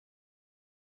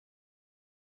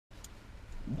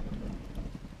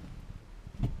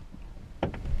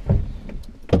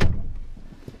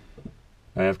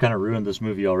I've kind of ruined this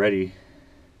movie already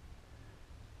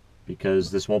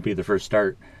because this won't be the first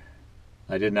start.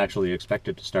 I didn't actually expect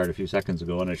it to start a few seconds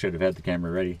ago, and I should have had the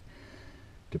camera ready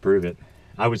to prove it.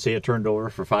 I would say it turned over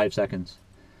for 5 seconds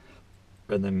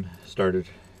and then started.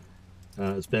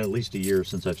 It's been at least a year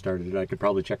since I've started it. I could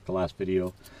probably check the last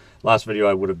video. Last video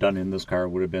I would have done in this car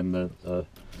would have been the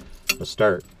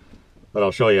start. But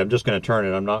I'll show you. I'm just going to turn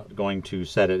it. I'm not going to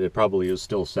set it. It probably is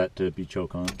still set to be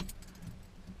choke on.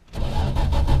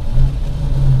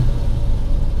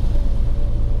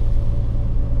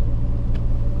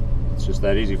 It's just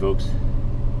that easy, folks.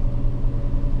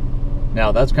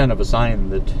 Now that's kind of a sign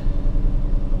that,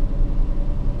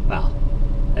 well,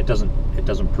 it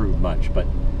doesn't prove much, but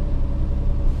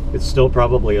it's still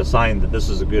probably a sign that this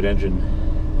is a good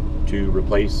engine to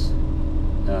replace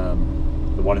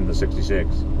the one in the 66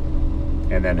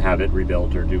 and then have it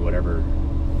rebuilt or do whatever.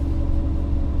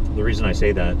 The reason I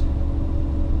say that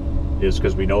is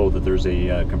because we know that there's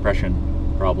a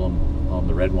compression problem on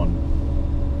the red one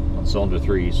on cylinder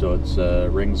 3, so its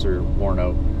rings are worn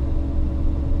out.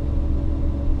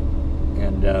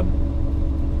 And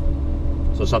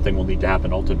so something will need to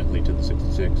happen ultimately to the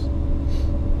 66.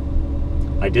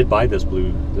 I did buy this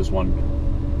one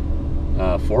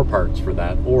 4 parts for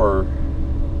that, or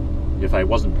if I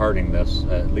wasn't parting this,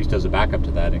 at least as a backup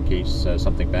to that in case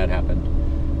something bad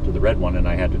happened to the red one and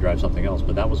I had to drive something else.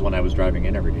 But that was when I was driving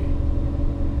in every day.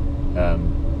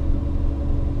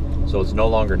 So it's no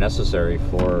longer necessary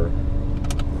for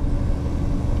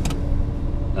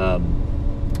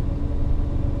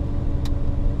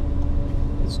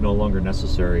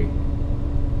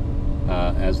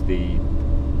as the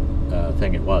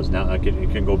thing it was. Now it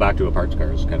can go back to a parts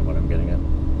car is kind of what I'm getting at.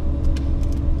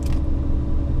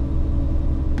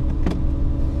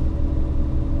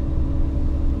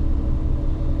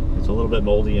 It's a little bit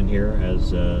moldy in here,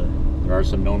 as there are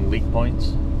some known leak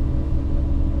points.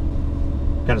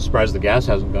 Kind of surprised the gas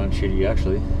hasn't gone shitty,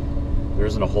 actually. There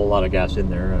isn't a whole lot of gas in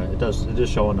there. It is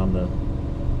showing on the,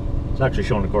 it's actually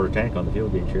showing a quarter tank on the fuel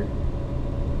gauge here.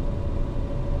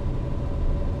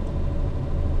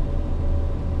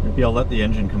 Maybe I'll let the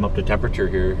engine come up to temperature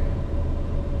here,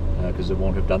 because it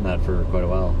won't have done that for quite a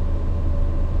while.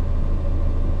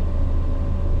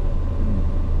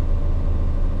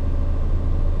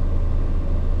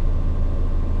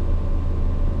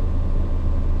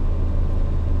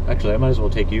 Actually, I might as well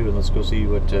take you and let's go see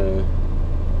what...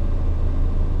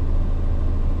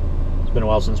 It's been a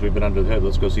while since we've been under the hood.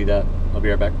 Let's go see that. I'll be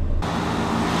right back.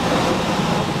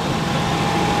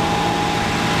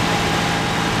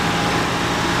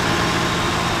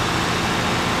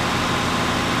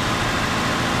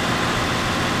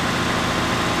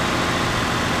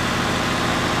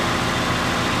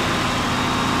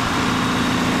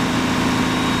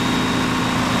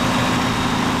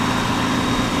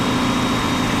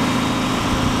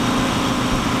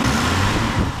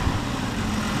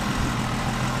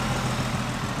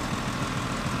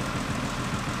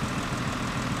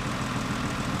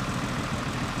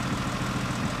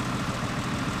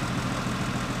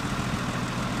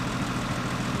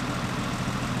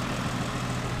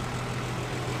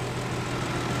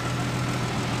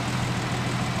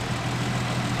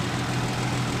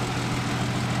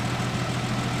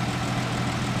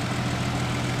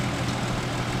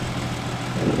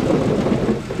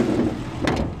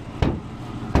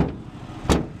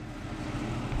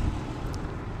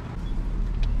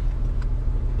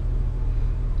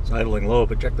 Idling low,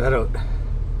 but check that out.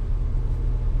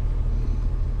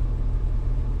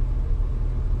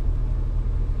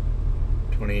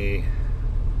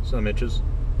 Some inches.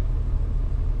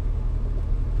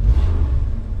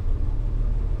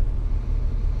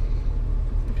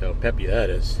 Look how peppy that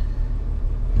is.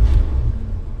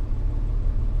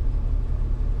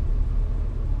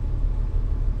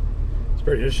 It's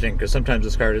pretty interesting because sometimes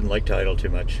this car didn't like to idle too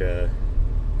much.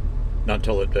 Not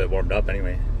until it warmed up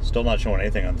anyway. Still not showing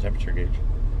anything on the temperature gauge.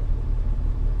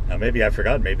 Now maybe I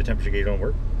forgot, maybe the temperature gauge don't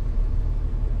work.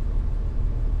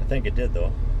 I think it did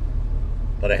though.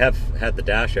 But I have had the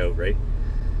dash out, right?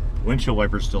 Windshield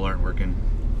wipers still aren't working.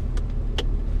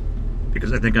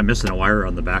 Because I think I'm missing a wire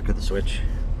on the back of the switch.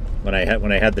 When I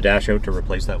had the dash out to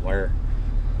replace that wire.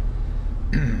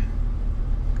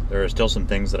 There are still some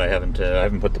things that I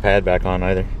haven't put the pad back on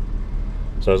either.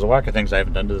 So there's a whack of things I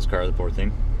haven't done to this car, the poor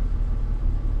thing.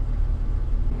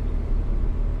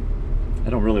 I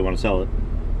don't really want to sell it.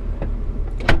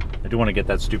 I do want to get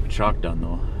that stupid shock done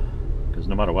though, because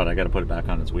no matter what, I got to put it back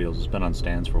on its wheels. It's been on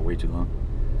stands for way too long.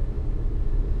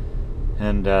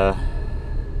 And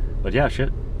but yeah,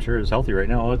 shit, sure is healthy right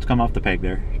now. Oh, it's come off the peg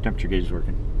there. Temperature gauge is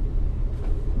working.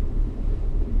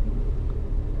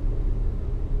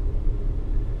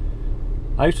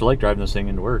 I used to like driving this thing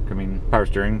into work. I mean, power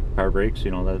steering, power brakes, you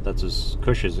know, that's as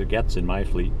cush as it gets in my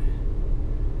fleet.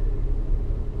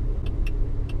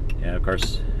 Yeah, of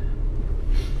course,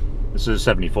 this is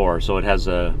 74, so it has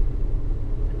a,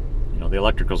 you know, the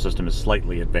electrical system is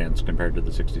slightly advanced compared to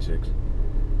the 66.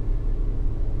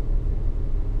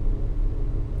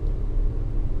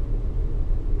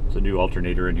 It's a new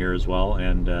alternator in here as well,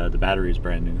 and the battery is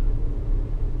brand new.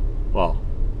 Well,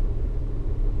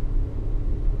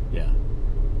 yeah.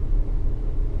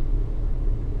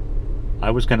 I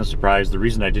was kind of surprised. The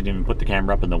reason I didn't even put the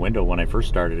camera up in the window when I first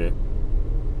started it,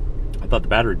 I thought the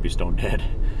battery would be stone dead.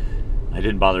 I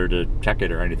didn't bother to check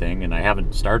it or anything, and I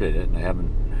haven't started it, and I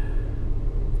haven't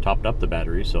topped up the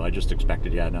battery, so I just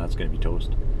expected, yeah, no, it's going to be toast.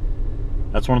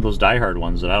 That's one of those die-hard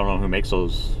ones that I don't know who makes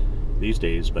those these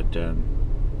days, but,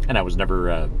 and I was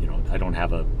never, you know, I don't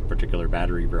have a particular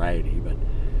battery variety, but,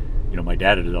 you know, my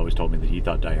dad had always told me that he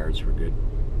thought die-hards were good.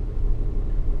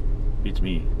 Beats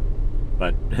me.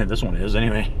 But this one is,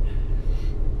 anyway.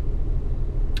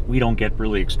 We don't get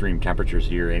really extreme temperatures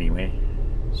here anyway,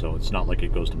 so it's not like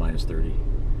it goes to minus 30.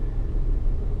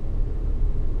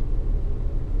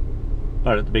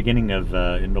 But at the beginning of,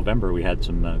 in November, we had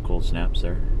some cold snaps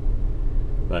there.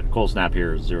 But cold snap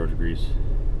here is 0 degrees.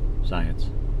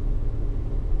 Science.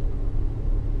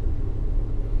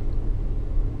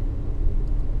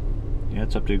 Yeah,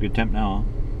 it's up to a good temp now.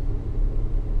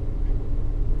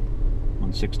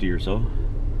 160 or so.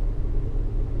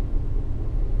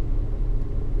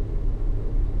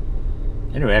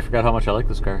 Anyway, I forgot how much I like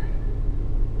this car.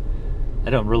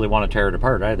 I don't really want to tear it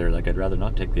apart either. Like, I'd rather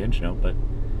not take the engine out, but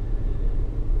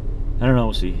I don't know,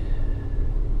 we'll see.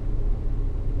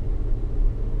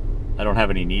 I don't have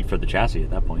any need for the chassis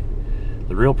at that point.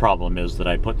 The real problem is that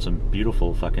I put some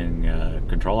beautiful fucking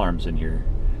control arms in here.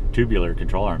 Tubular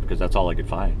control arms, because that's all I could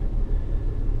find.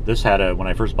 This had a, when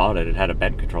I first bought it, it had a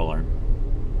bent control arm.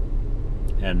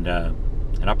 And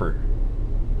an upper.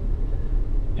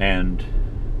 And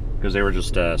because they were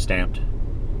just stamped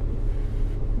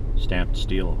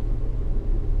steel.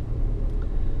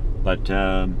 But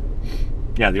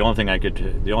yeah, the only thing I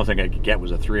could get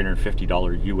was a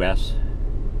 $350 US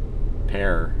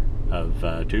pair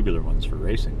of tubular ones for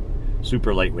racing.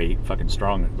 Super lightweight, fucking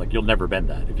strong. Like, you'll never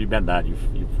bend that. If you bend that,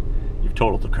 you've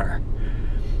totaled the car.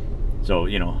 So,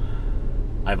 you know,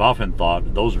 I've often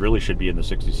thought those really should be in the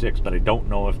 66, but I don't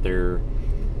know if they're,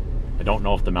 I don't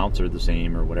know if the mounts are the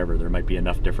same or whatever. There might be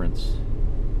enough difference,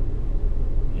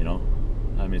 you know.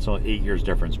 I mean, it's only 8 years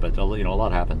difference, but, you know, a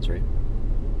lot happens, right?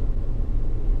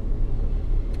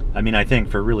 I mean, I think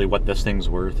for really what this thing's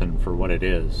worth and for what it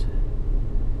is,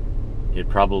 it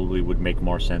probably would make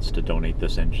more sense to donate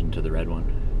this engine to the red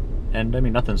one. And I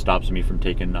mean, nothing stops me from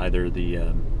taking either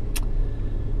the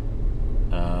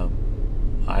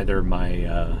either my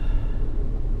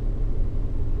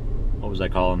what was I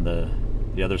calling the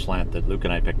other slant that Luke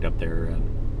and I picked up there,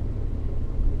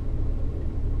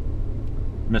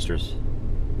 Mistress.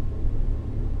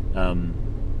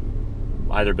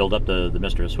 Either build up the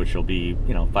Mistress, which will be,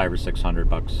 you know, $500 or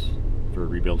 $600 for a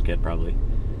rebuild kit probably.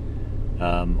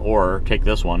 Or take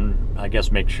this one, I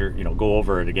guess, make sure, you know, go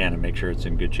over it again and make sure it's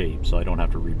in good shape so I don't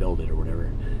have to rebuild it or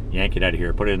whatever. Yank it out of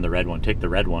here, put it in the red one, take the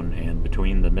red one, and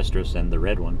between the Mistress and the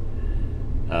red one,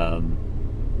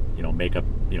 you know, make up,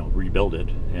 you know, rebuild it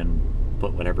and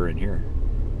put whatever in here.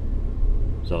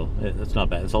 So it's not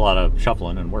bad. It's a lot of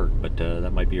shuffling and work, but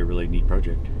that might be a really neat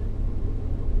project.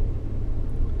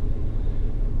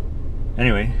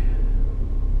 Anyway,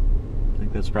 I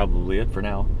think that's probably it for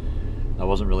now. I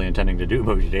wasn't really intending to do a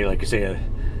movie today. Like I say,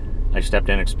 I stepped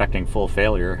in expecting full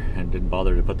failure and didn't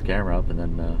bother to put the camera up, and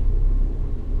then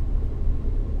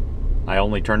I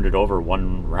only turned it over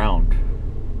one round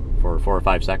for 4 or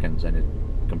 5 seconds, and it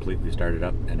completely started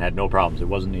up and had no problems. It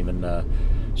wasn't even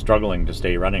struggling to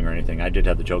stay running or anything. I did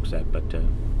have the choke set, but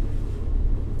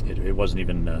it wasn't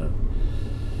even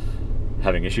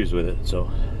having issues with it, so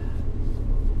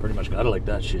pretty much gotta like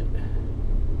that shit.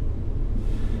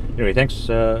 Anyway, thanks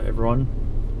everyone.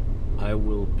 I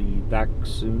will be back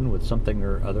soon with something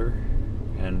or other,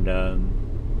 and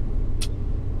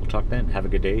we'll talk then. Have a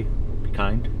good day, be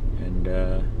kind, and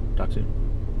talk soon.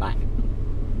 Bye.